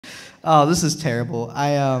Oh, this is terrible.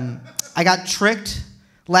 I got tricked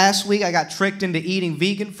last week. I got tricked into eating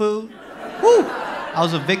vegan food. Woo! I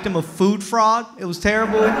was a victim of food fraud. It was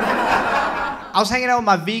terrible. I was hanging out with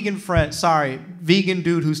my vegan friend, vegan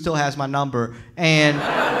dude who still has my number, and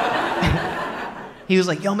he was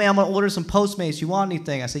like, yo, man, I'm gonna order some Postmates. You want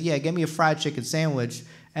anything? I said, yeah, get me a fried chicken sandwich.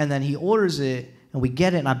 And then he orders it, and we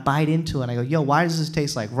get it, and I bite into it, and I go, yo, why does this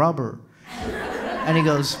taste like rubber? And he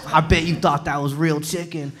goes, I bet you thought that was real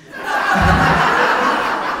chicken.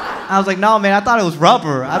 I was like, no, man, I thought it was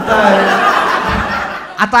rubber. I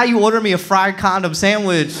thought you ordered me a fried condom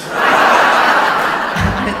sandwich.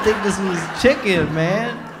 I didn't think this was chicken,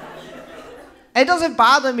 man. It doesn't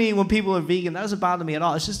bother me when people are vegan. That doesn't bother me at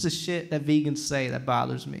all. It's just the shit that vegans say that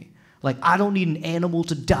bothers me. Like, I don't need an animal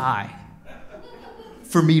to die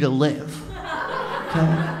for me to live. Okay?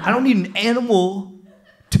 I don't need an animal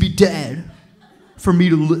to be dead for me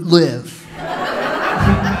to live.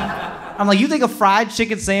 I'm like, you think a fried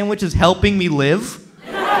chicken sandwich is helping me live?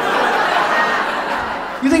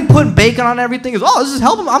 You think putting bacon on everything is, oh, this is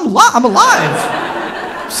helping me? I'm alive.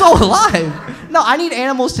 I'm so alive. No, I need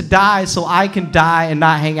animals to die so I can die and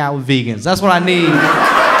not hang out with vegans. That's what I need.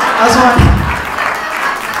 That's what I need.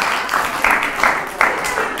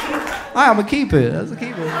 All right, I'm gonna keep it.